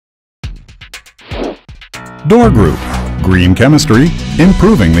Dor Group, green chemistry,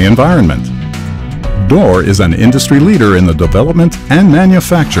 improving the environment. Dor is an industry leader in the development and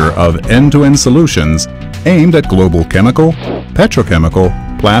manufacture of end-to-end solutions aimed at global chemical, petrochemical,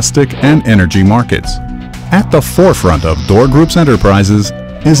 plastic, and energy markets. At the forefront of Dor Group's enterprises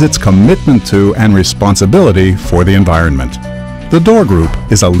is its commitment to and responsibility for the environment. The Dor Group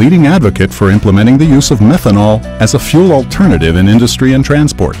is a leading advocate for implementing the use of methanol as a fuel alternative in industry and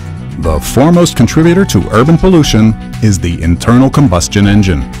transport. The foremost contributor to urban pollution is the internal combustion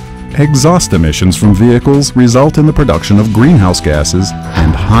engine. Exhaust emissions from vehicles result in the production of greenhouse gases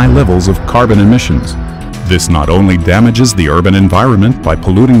and high levels of carbon emissions. This not only damages the urban environment by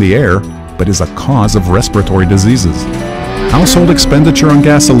polluting the air, but is a cause of respiratory diseases. Household expenditure on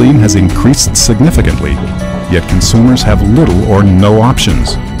gasoline has increased significantly, yet consumers have little or no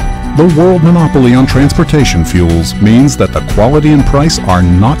options. The world monopoly on transportation fuels means that the quality and price are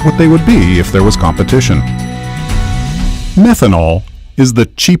not what they would be if there was competition. Methanol is the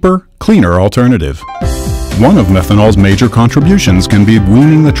cheaper, cleaner alternative. One of methanol's major contributions can be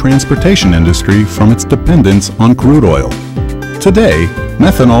weaning the transportation industry from its dependence on crude oil. Today,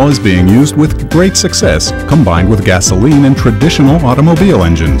 methanol is being used with great success combined with gasoline in traditional automobile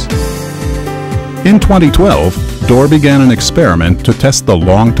engines. In 2012, Dor began an experiment to test the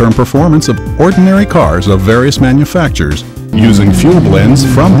long-term performance of ordinary cars of various manufacturers using fuel blends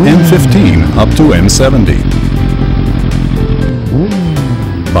from N15 up to N70.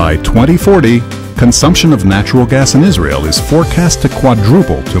 By 2040, consumption of natural gas in Israel is forecast to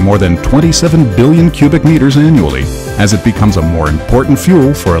quadruple to more than 27 billion cubic meters annually as it becomes a more important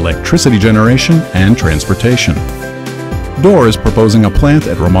fuel for electricity generation and transportation. Dor is proposing a plant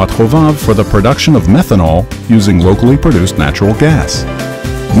at Ramat Hovav for the production of methanol using locally produced natural gas.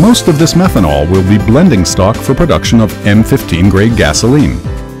 Most of this methanol will be blending stock for production of M15 grade gasoline.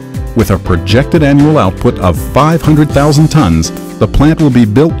 With a projected annual output of 500,000 tons, the plant will be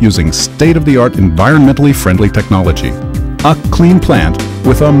built using state-of-the-art environmentally friendly technology. A clean plant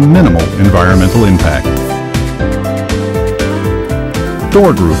with a minimal environmental impact.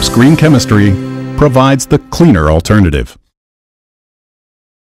 Dor Group's green chemistry provides the cleaner alternative.